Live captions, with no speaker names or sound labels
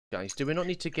Guys, do we not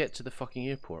need to get to the fucking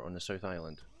airport on the South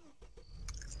Island?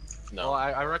 No. Well,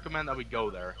 I recommend that we go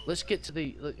there. Let's get to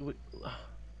the...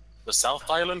 The South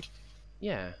Island?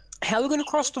 Yeah. How are we going to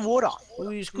cross the water? Well,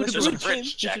 it's good There's a bridge.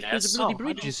 bridge, jackass. There's a bloody I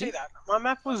bridge, didn't you see see? that. My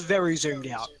map was very zoomed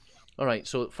out. Alright,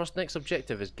 so next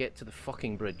objective is get to the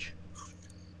fucking bridge.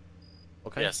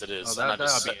 Okay? Yes, it is. Oh, that would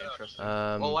just be interesting.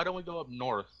 Um, Well, why don't we go up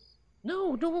north?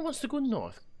 No, no one wants to go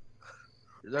north.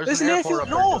 There's an an airport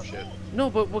airfield up there, north! No,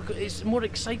 but it's more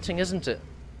exciting, isn't it?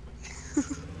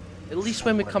 At least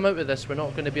when we come out of this, we're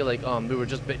not going to be like, oh, we were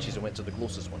just bitches and went to the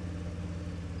closest one.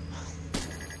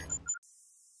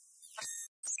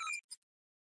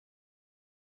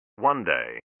 One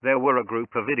day, there were a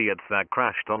group of idiots that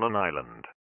crashed on an island.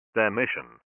 Their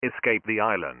mission: escape the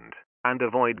island, and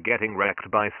avoid getting wrecked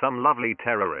by some lovely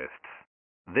terrorists.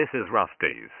 This is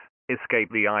Rusty's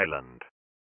Escape the Island.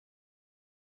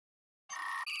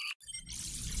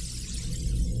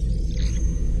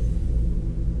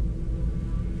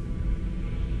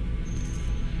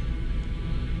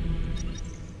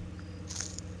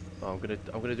 Oh,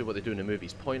 I'm gonna do what they do in the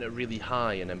movies. Point it really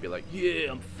high and then be like,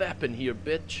 yeah, I'm fapping here,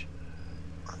 bitch.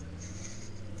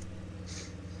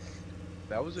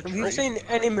 That was a Have you tree. seen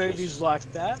any movies like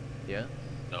that? Yeah,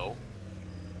 No.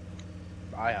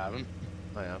 I haven't.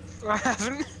 I have. I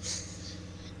haven't.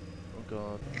 Oh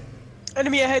god.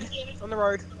 Enemy ahead on the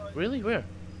road. Really? Where?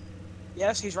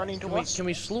 Yes, he's running towards us. Can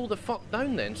we slow the fuck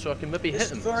down then so I can maybe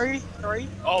hit him? Three.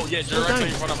 Oh, yeah, Slow directly down.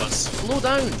 in front of us. Slow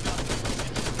down!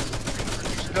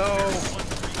 No.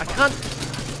 I can't.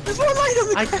 There's one light on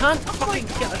the I ground. can't fucking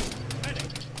get it.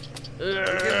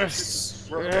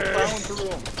 We're plowing through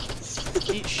them.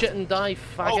 Eat shit and die,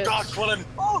 faggots. Oh god, Quillen!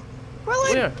 Oh,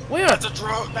 Quillen! Where? Where? That's a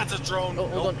drone! That's a drone! Oh,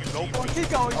 hold on. Nope. Oh, keep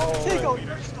going. Keep going.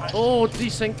 Oh,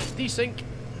 desync, desync.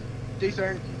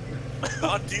 Decent.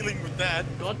 Not dealing with that.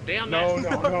 God damn it. No.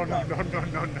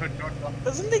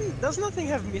 Does nothing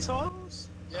have missiles?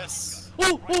 Yes.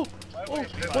 Oh,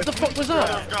 what the fuck was that?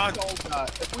 Oh god.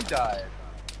 If we die,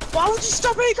 Why would you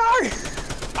stop me going?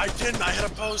 I didn't, I had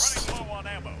a post.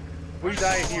 if we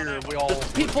die here, we all.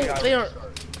 People there.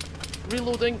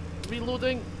 Reloading.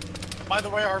 By the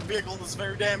way, our vehicle is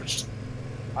very damaged.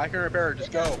 I can repair it.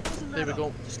 Just go. There we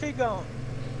go. Just keep going.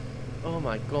 Oh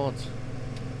my god.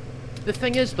 The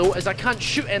thing is though, is I can't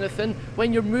shoot anything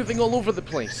when you're moving all over the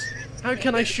place. How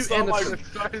can I shoot not my-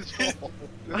 anything?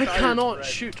 I cannot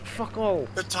shoot fuck all.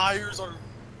 The tires are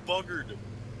buggered.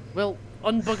 Well,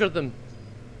 unbugger them.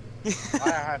 I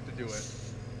have to do it.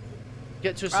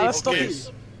 Get to a I'll safe stop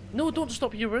place. No, don't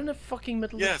stop you. We're in the fucking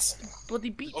middle Yes. of bloody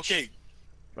beach. Okay,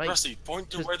 Right. Rusty, point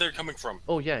to where they're coming from.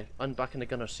 Oh yeah, I'm back in the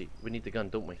gunner seat. We need the gun,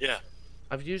 don't we? Yeah,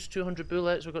 I've used 200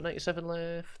 bullets. We've got 97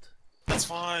 left. that's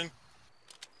fine.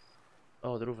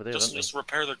 Oh, they're over there, Just, aren't just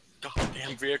repair the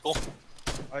goddamn vehicle.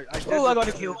 I Oh, I got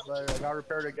a repair kill. it, but I got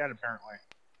repaired again apparently.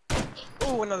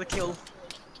 Oh, another kill.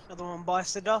 Another one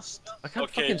bites the dust. I can't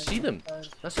Okay. fucking see them.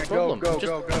 That's the Go, problem. go, Just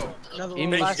go, go. Another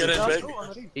Aim one it, bites the get it, dust. babe. Oh,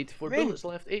 another- 84 Come in. bullets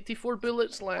left. 84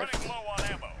 bullets left.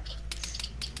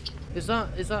 Is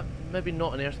that maybe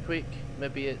not an earthquake?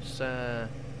 Maybe it's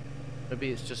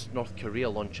just North Korea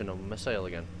launching a missile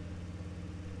again.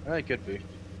 It could be.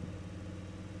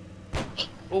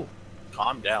 Oh,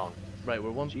 Calm down. right,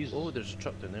 we're one. Oh, there's a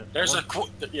truck down there. There's One-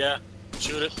 yeah.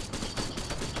 Shoot it.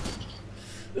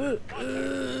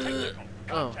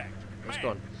 Oh, it's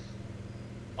gone.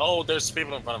 Oh, there's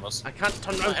people in front of us. I can't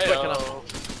turn around quick enough. Hello.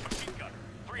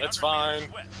 That's fine.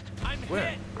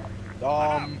 Where?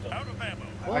 I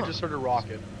What? just heard a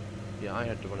rocket. Yeah, I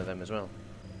heard one of them as well.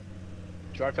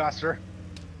 Drive faster.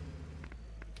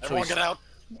 Everyone he's- get out.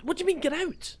 What do you mean get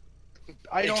out?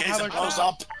 I In don't case have it a blows gun.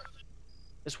 up.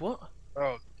 It's what?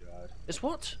 Oh god. It's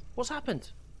what? What's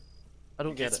happened? I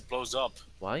don't In get case it. it blows up.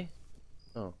 Why?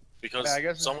 Oh. Because Yeah, I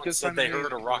guess it's someone good said time they to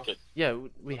heard a use- rocket. Yeah,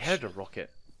 we heard a rocket.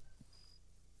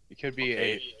 It could be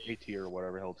Okay. AT or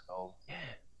whatever the hell it's called. Yeah.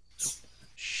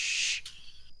 Shh.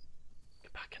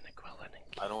 Get back in the Quillen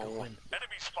and keep I don't going. want-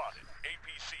 Enemy spotted.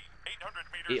 APC 800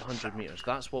 meters. 800 meters.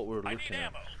 That's what we're I need looking at.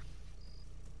 ammo.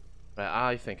 Right,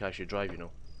 I think I should drive, you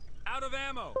know. Out of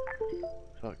ammo.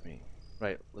 Fuck me.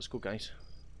 Right, let's go, guys.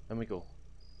 And we go.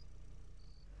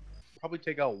 Probably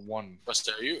take out one.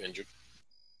 Rusty, are you injured?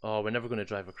 Oh, we're never going to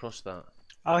drive across that.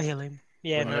 I'll heal him.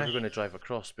 Yeah, we're no. never going to drive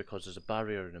across because there's a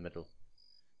barrier in the middle.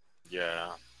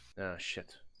 Yeah. Ah,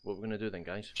 shit. What we're going to do then,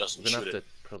 guys? Just we're going to shoot have to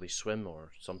probably swim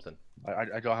or something.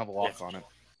 I don't have a lock Yeah. on it.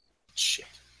 Shit.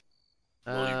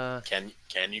 Well, can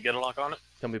you get a lock on it?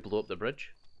 Can we blow up the bridge?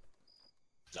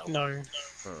 No. No.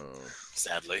 Oh.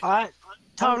 Sadly. Alright,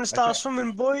 time to start Okay.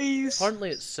 swimming, boys. Apparently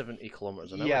it's 70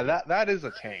 kilometers an hour. Yeah, that is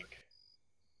a tank.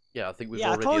 Yeah, I think we've Yeah, I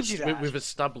already told you that. we've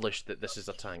established that this is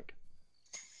a tank.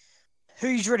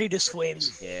 Who's ready to swim?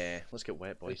 Yeah, let's get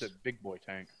wet, boys. It's a big boy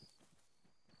tank.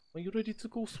 Are you ready to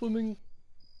go swimming?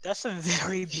 That's a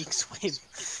very big swim.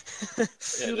 Yeah,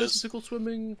 you it ready is. to go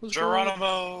swimming? Let's go.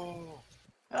 Geronimo!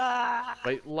 Ah,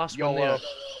 Right, last one there. YOLO.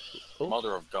 Oh,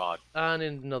 Mother of God. and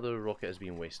another rocket is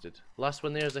being wasted. Last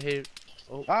one there is a hair.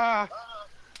 Oh, Ah!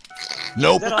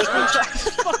 Nope. that I he's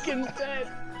fucking dead.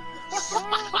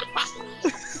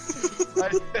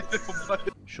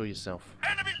 Show yourself.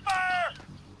 Enemy fire!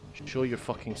 Show your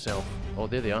fucking self. Oh,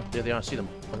 there they are. There they are. I see them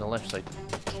on the left side.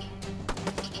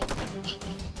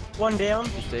 One down.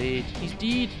 He's dead. He's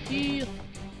dead. Here.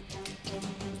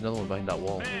 There's another one behind that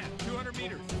wall. Man, 200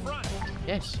 meters. Front.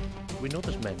 Yes, we know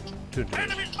there's men. 200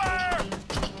 meters. Enemy fire!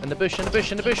 In the bush, in the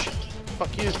bush, in the bush.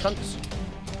 Fuck you, cunts.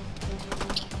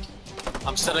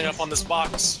 I'm setting up on this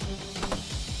box.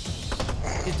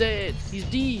 He's dead. He's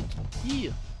dead.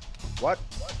 Here. What?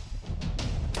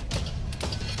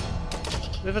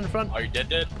 Move in front. Are you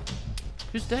dead?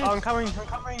 Who's dead? I'm coming. I'm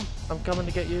coming. I'm coming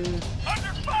to get you.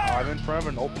 Under fire! I'm in front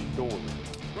of an open door.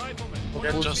 Rifleman.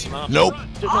 Okay, just enough. Nope.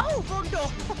 Oh, wrong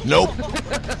door. Nope.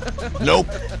 Nope.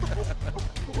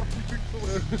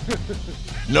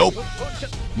 Nope.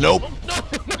 Nope.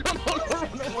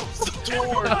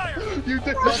 You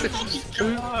did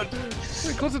God.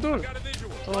 Wait, close the door. Got a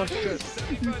visual. Oh shit.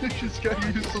 You vicious guy,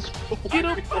 you just scroll. Get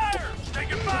him. Fire!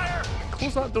 Taking fire!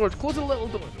 Close that door. Close the little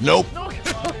door. Nope. No.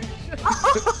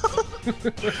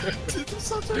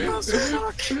 Such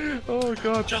Oh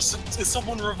god. Justin, is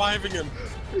someone reviving him?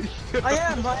 I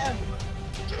am.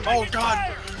 Oh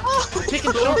God!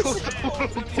 Taking shots.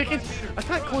 Taking. I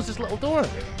can't close this little door.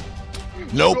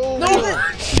 Nope. No.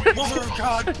 Mother of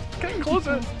God! Can't close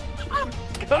it.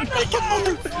 Get out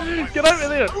of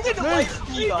there. I'm getting away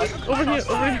from you guys. Over here.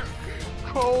 Over here.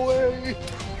 Go away!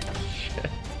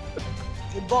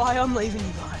 Goodbye. I'm leaving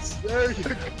you guys. There you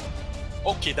go.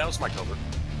 Okay, that was my cover.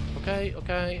 Okay.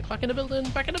 Okay. Back in the building.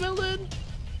 Back in the building.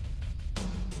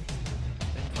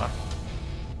 Fuck.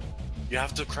 You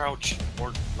have to crouch,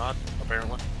 or not,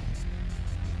 apparently.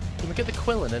 Can we get the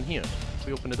quilling in here? If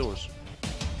we open the doors.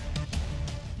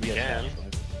 We can.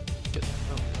 Get,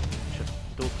 oh, shit.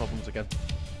 Door problems again.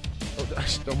 Oh,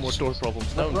 no more door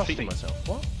problems. Now I'm Rusty. treating myself.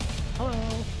 What? Hello.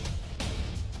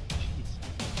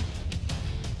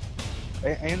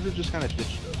 Andrew just kind of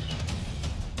ditched us.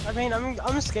 I mean,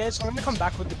 I'm scared, so I'm gonna come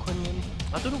back with the Quinion.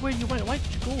 I don't know where you went. Why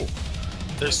did you go?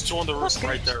 There's two on the roof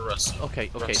right there, Russ.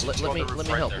 Okay. Okay. Rusty, Let two on me the roof let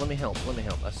me right help. there. Let me help. Let me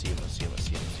help. I see him. I see him. I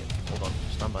see him. I see him. I see him. Hold on.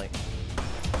 Stand by.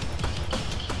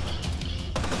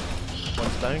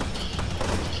 One's down.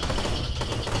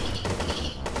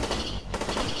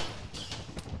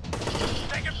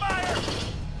 Taking fire!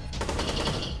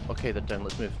 Okay, they're down.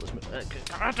 Let's move. Let's move.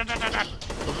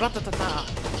 Ra-ta-ta-ta.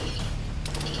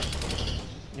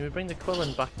 Can we bring the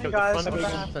quilling back Hey out guys, the front I'm or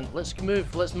back. something? Let's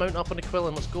move. Let's mount up on the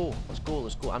quilling. Let's go. Let's go.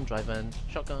 Let's go. I'm driving.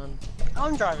 Shotgun.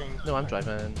 I'm driving. No, I'm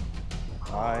driving.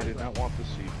 I did not want to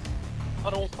see. I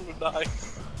don't want to die.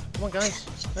 Come on, guys.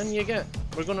 And you get.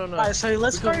 We're going on a. Alright, so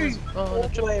let's go we're going on all a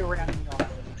the trip. way around the island.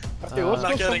 Okay, Uh, let's I'm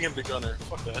not go getting him to Gunner.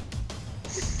 Fuck that.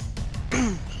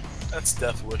 That's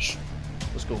Death Wish.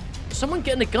 Let's go. Someone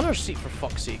get in the gunner seat for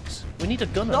fuck's sakes. We need a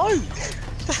gunner. No!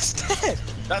 That's dead!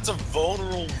 That's a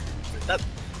vulnerable.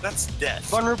 That's death.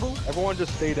 Vulnerable? Everyone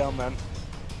just stay down, man.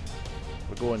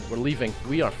 We're going. We're leaving.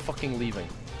 We are fucking leaving.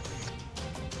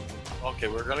 Okay,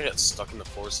 we're gonna get stuck in the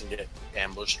forest and get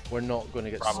ambushed. We're not going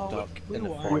to get Probably. stuck in the We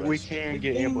won't. forest. We can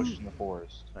get ambushed in the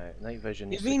forest. Right, night vision.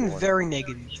 You're needs to being go on. very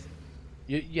negative.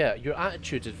 Yeah, your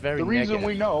attitude is very The reason negative.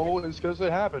 we know is because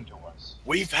it happened to us.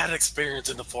 We've had experience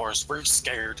in the forest. We're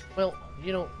scared. Well,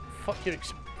 you know, fuck your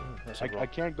that's a I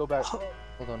rock. can't go back. Hold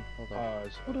on, hold on.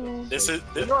 Hold on. This is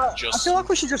You know what? just. I feel like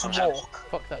we should just I'm walk.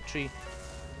 Fuck that tree.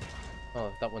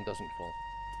 Oh, that one doesn't fall.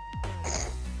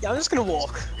 Yeah, I'm just gonna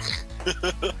walk.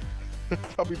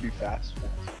 Probably be fast.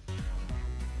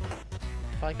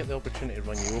 If I get the opportunity to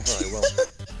run you over, I will.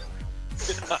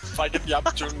 If I get the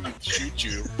opportunity to shoot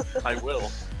you, I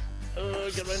will. Get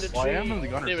around the tree. Well, I am in the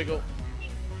gunner There we seat. go.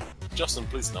 Justin,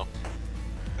 please no.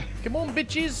 Come on,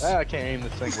 bitches. I can't aim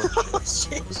this thing worth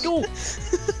shit. Let's go.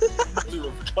 Mother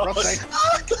of God. Rusty.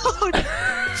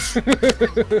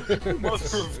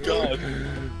 Mother of God.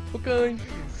 Okay.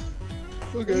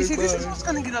 You see, this is what's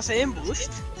gonna get us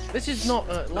ambushed. This is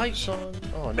not lights on.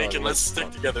 Oh no. Bacon, it let's was stick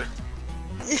fun. together.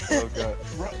 Oh god.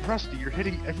 Rusty, you're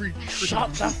hitting every tree.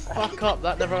 Shut the fuck up.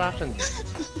 That never happened.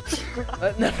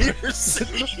 That never. You're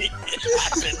seeing it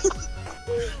happen.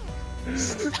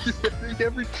 You're hitting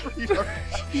every tree.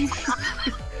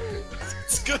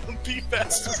 It's gonna be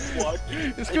fast as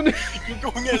walking. It's gonna. You're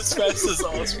going as fast as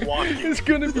us walking. It's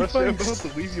gonna be Rusty, I'm fun. about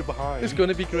to leave you behind. It's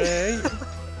gonna be great.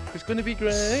 It's gonna be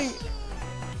great.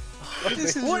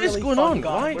 This is What is really going fun, on?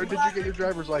 guys. Where did you get your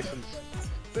driver's license?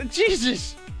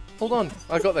 Jesus! Hold on.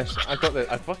 I got this. I got this.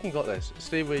 I fucking got this.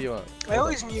 Stay where you are. I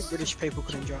always knew British people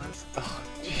couldn't drive. Oh,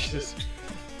 Jesus.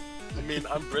 I mean,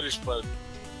 I'm British, but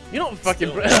You're not fucking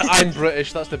Still. British. I'm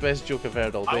British. That's the best joke I've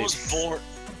heard all day. I was born.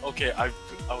 Okay, I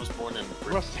was born in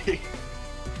Britain. Rusty,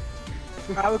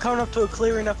 Alright, we're coming up to a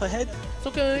clearing up ahead. It's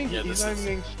okay. Yeah, he's this not is.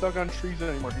 even getting stuck on trees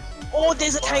anymore. He's Oh,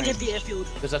 there's a tank at the airfield.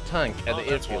 There's a tank at the Oh,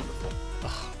 that's airfield. wonderful.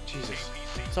 Oh, Jesus.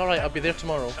 It's alright. I'll be there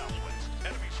tomorrow.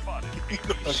 Enemy spotted.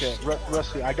 okay,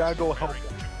 Rusty, I gotta go help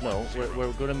him. No,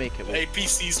 we're gonna make it.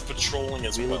 APC's patrolling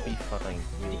as We'll well. be fine.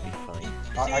 We'll be fine.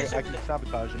 I can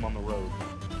sabotage him on the road.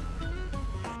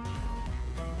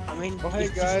 I mean, Oh hey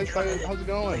if guys, this is how's it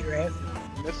going? great.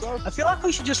 Miss us? I feel like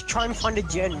we should just try and find a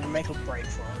gen and make a break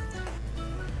for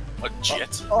it. A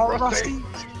jet. Oh, Rusty.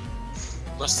 Rusty.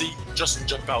 Rusty, just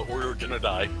jump out or you're gonna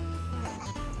die.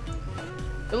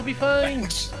 It'll be fine.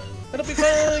 It'll be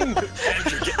fine.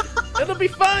 It'll be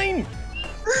fine.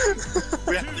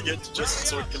 We have to get to Justin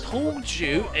so we can. Told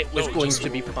you it was No, going Justin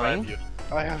to be will revive fine. you.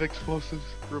 I have explosives.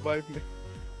 Revive me.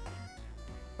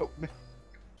 Help me.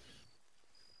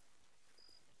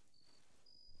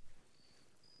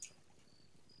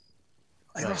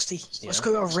 Hey, Right. Rusty, let's Yeah.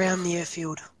 go around the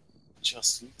airfield.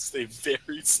 Justin, stay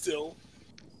very still.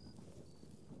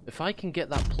 If I can get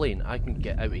that plane, I can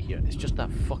get out of here. It's just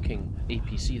that fucking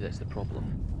APC that's the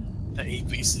problem. The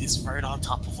APC is right on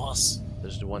top of us.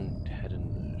 There's the one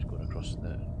heading, going across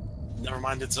the. Never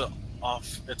mind, it's a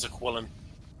Quillen.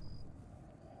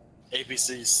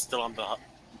 APC's still on the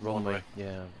Wrong way. way.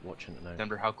 Yeah, I'm watching it now.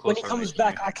 Denver, how close When he are comes they?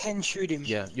 back, I can shoot him.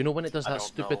 Yeah, you know when it does I that don't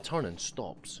stupid know. turn and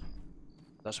stops?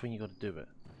 That's when you gotta do it.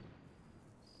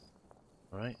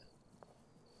 Alright?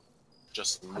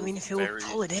 Justin, I mean, if he'll very...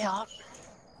 pull it out.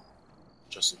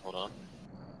 Justin, hold on.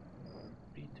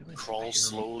 What are you doing? Crawl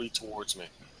slowly towards me.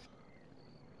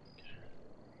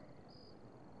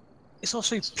 It's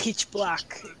also pitch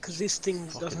black because this thing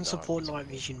Fucking doesn't dark. support night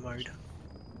vision mode.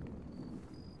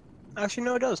 Actually,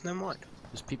 no, it does. Never mind.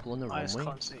 There's people on the I just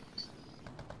runway. can't see.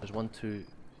 There's 1, 2.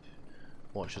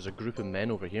 Watch, there's a group of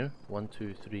men over here. 1,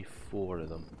 2, 3, 4 of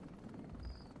them.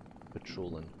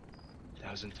 Patrolling.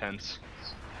 That was intense.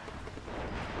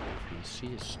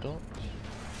 APC is stopped.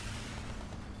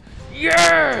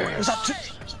 Yeah!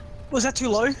 Was that too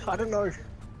low? I don't know. Is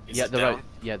Yeah, it they're down? out.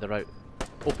 Yeah, they're out.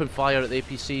 Open fire at the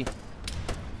APC.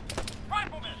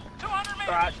 Rifleman, 200 meters.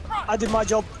 Alright, Front. I did my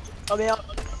job. I'm out.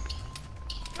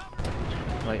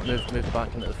 Right, move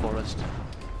back into the forest.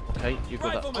 Okay, you got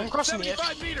that. Rifleman, I'm crossing the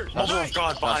 75 meters. Mother of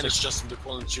God, behind That's us, Justin, the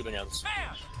Quillen shooting at us. Man,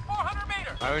 400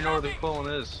 meters. I already know where the Copy.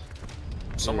 Quillen is.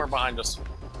 Somewhere behind us.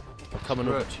 I'm coming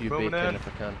over to you, Moving Bacon, in. if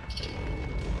I can.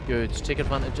 Good, take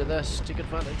advantage of this. Take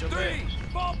advantage of it. 3,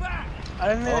 fall back. I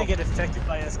don't think Oh. I get affected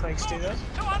by earthquakes, do they?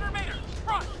 200 meters.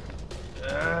 Front.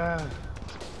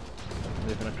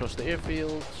 Moving across the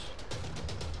airfield.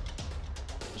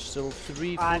 There's still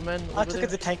 3, 4 Alright, men I over took there. it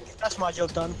the tank. That's my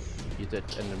job done. You did,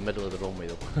 in the middle of the runway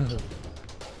though.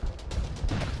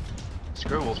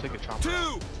 Screw, we'll take a chopper. 2,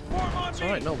 form on It's me.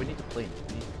 alright, no, we need a plane.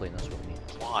 We need a plane, that's what we need.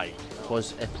 Why?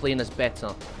 Because a plane is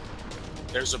better.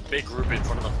 There's a big group in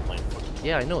front of the plane.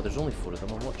 Yeah, I know, there's only 4 of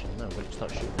them. I'm watching them now. We're going to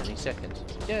start shooting in any second.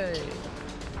 Yay!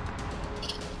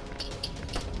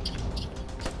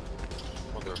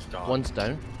 Mother of God. One's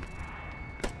down.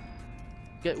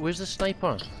 Where's the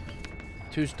sniper?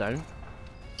 2's down.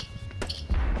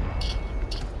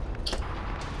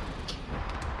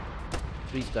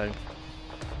 Three's down.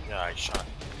 Yeah, I shot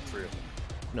 3 of them.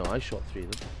 No, I shot 3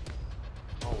 of them.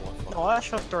 Oh, what fuck? No, I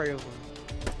shot 3 of them.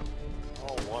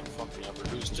 Oh, what fucking ever.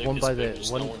 Who's There's dick one is by big, the-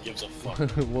 just one- no one gives a fuck.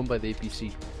 One by the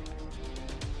APC.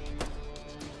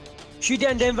 Shoot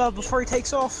down Denver before he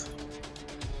takes off.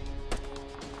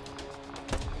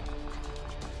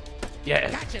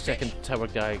 Yeah, second tower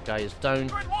guy is down.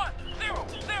 Grid 1, 0,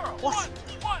 0, What?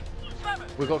 1, 7.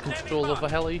 We got control of a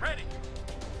heli. Ready.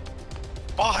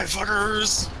 Bye,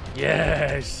 fuckers!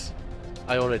 Yes!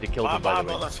 I already killed Bye, him by bye, the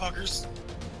way. motherfuckers!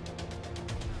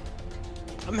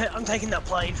 I'm taking that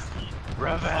plane.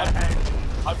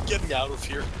 I'm getting out of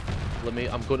here.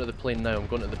 I'm going to the plane now. I'm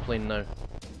going to the plane now.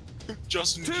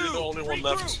 Justin, you're 2, the only one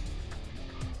left.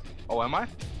 Oh, am I?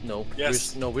 No,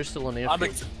 Yes. we're still on I'm,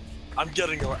 airfield. I'm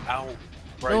getting her out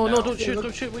right No, now. no, don't shoot,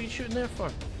 don't shoot. What are you shooting there for,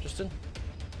 Justin?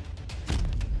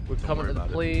 We're coming to worry the about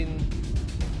it. plane.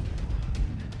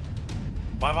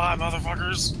 Bye bye,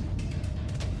 motherfuckers!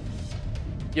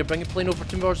 Yeah, bring a plane over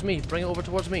towards me. Bring it over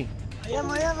towards me. I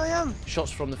am. Shots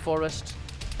from the forest.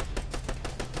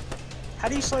 How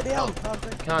do you slow down? Oh,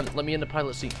 good. Can't. Let me in the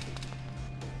pilot seat.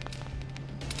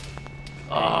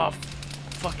 Oh,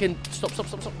 fucking stop!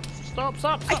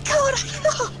 I can't.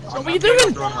 What are you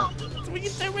doing? What are you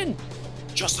doing?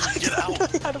 Justin, get out!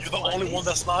 You're the only one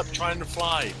that's not trying to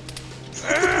fly.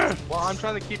 Well, I'm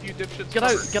trying to keep you dipshits. Get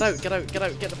out! Get out! Get out! Get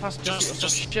out! Get the passenger seat.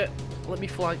 Just- Shit. Let me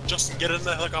fly. Justin, get in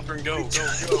the helicopter and go. Get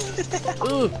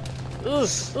out!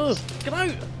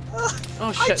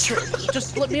 Oh shit!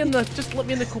 Just let me in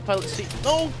the co-pilot seat.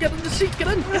 No, get in the seat. Get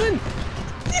in! Get in!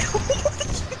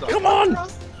 Come on!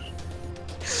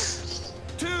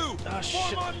 2, Ah, form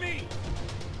shit. on me.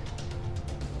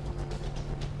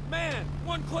 Man,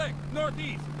 1 click,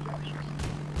 northeast.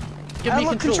 Give me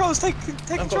control. Controls. Take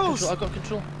I've controls. got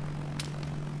control.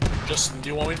 Justin, do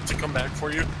you want me to come back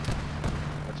for you?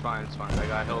 That's fine. It's fine. I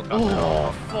got a helicopter.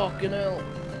 Oh fucking hell!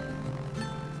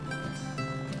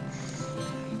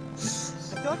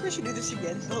 I feel like we should do this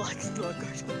again, but like, look.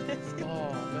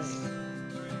 Oh man.